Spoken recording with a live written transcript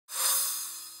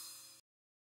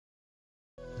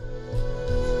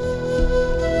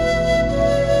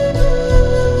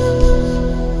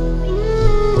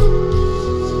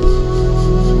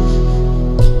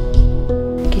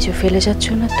ফেলে যাচ্ছ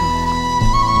না তো?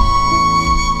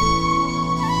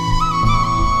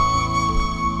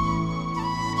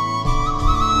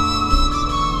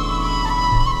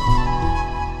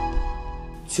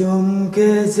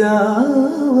 চমকে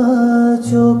যাওয়া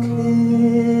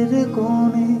চোখের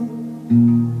কোণে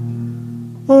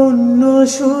অন্য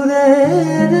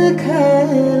সুরের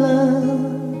খেলা,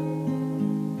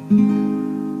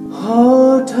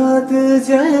 হঠাৎ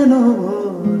যেন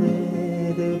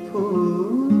ভোরের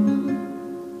ফুল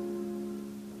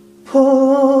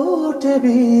ফোটে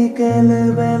বিকেল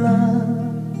বেলা।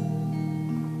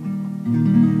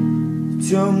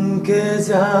 চমকে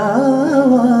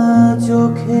যাওয়া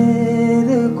চোখের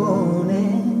কোণে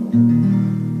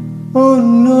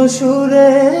অন্য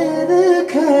সুরের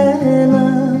খেলা,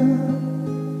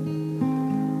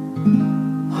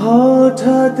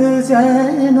 হঠাৎ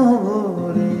যেন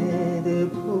ভোরের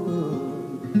ফুল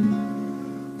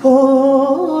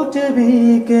ফোটে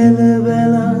বিকেল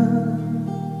বেলা।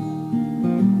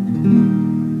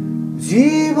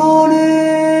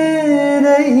 জীবনের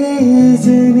এই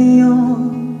যে নিয়ম,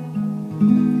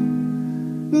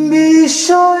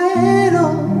 বিস্ময়ের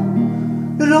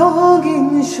রঙিন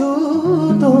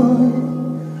সুতোয়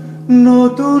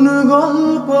নতুন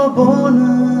গল্প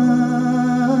বোনা,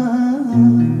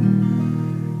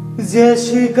 যে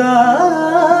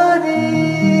শিকারি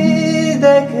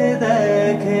দেখে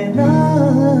দেখে না।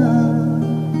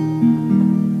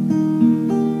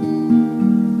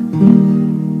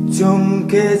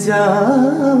 চমকে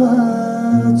যাওয়া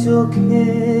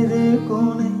চোখের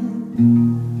কোণে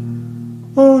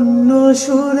অন্য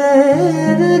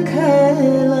সুরের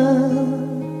খেলা,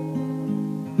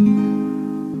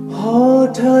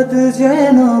 হঠাৎ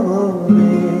যেন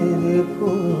ভোরের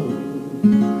ফুল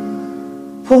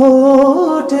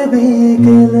ফোটে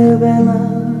বিকেল বেলা।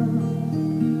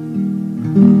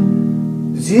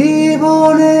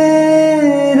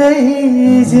 জীবনের এই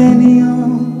যে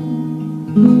নিয়ম,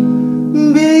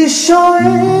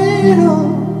 বিস্ময়ের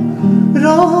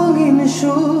রঙিন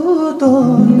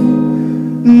সুতোয়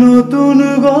নতুন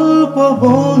গল্প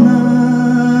বোনা,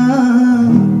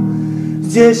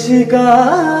 যে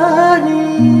শিকারি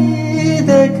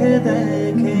দেখে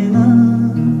দেখে না।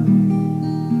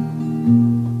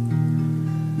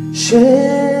 সে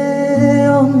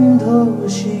অন্ধ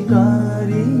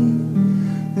শিকারি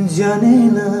জানে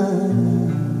না,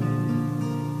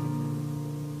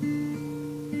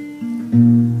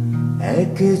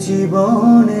 এক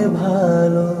জীবনে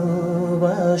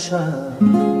ভালোবাসা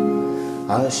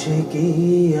আসে কি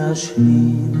আসে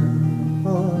না।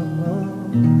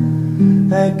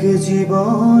 এক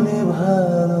জীবনে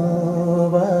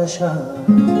ভালোবাসা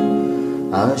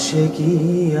আসে কি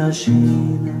আসে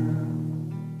না।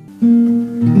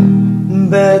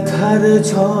 ব্যথার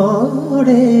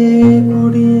ঝড়ে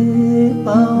কুড়িয়ে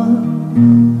পাওয়া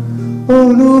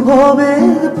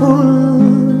অনুভবের ফুল,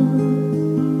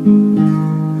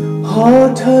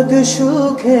 হঠাৎ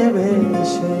সুখে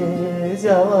ভেসে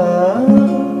যাওয়া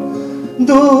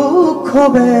দুঃখ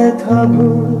ব্যথা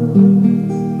ভুল।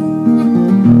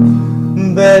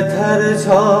 ব্যথার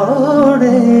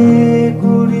ঝড়ে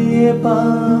কুড়িয়ে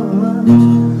পাওয়া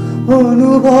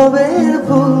অনুভবের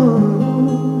ফুল,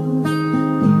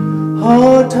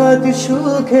 হঠাৎ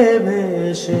সুখে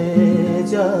ভেসে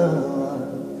যাওয়া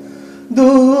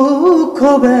দুঃখ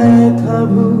ব্যথা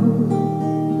ভুল।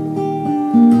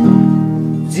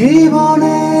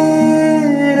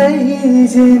 জীবনের এই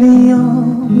যে নিয়ম,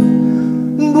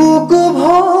 বুক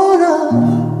ভরা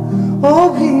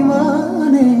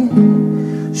অভিমানে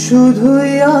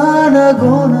শুধুই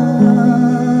আনাগোনা,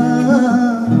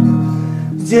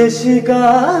 যে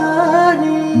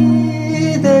শিকারি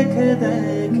দেখে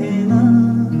দেখে না।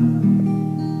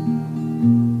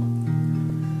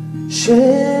 সে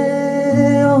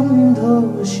অন্ধ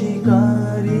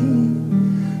শিকারি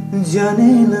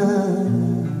জানে না।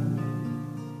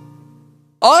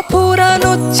 অফুরান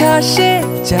উচ্ছ্বাসে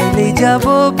চলে যাব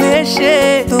ভেসে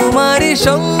তোমারই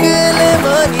সঙ্গে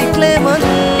lemon Clemon.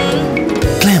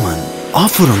 Clement,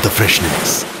 offer on the freshness.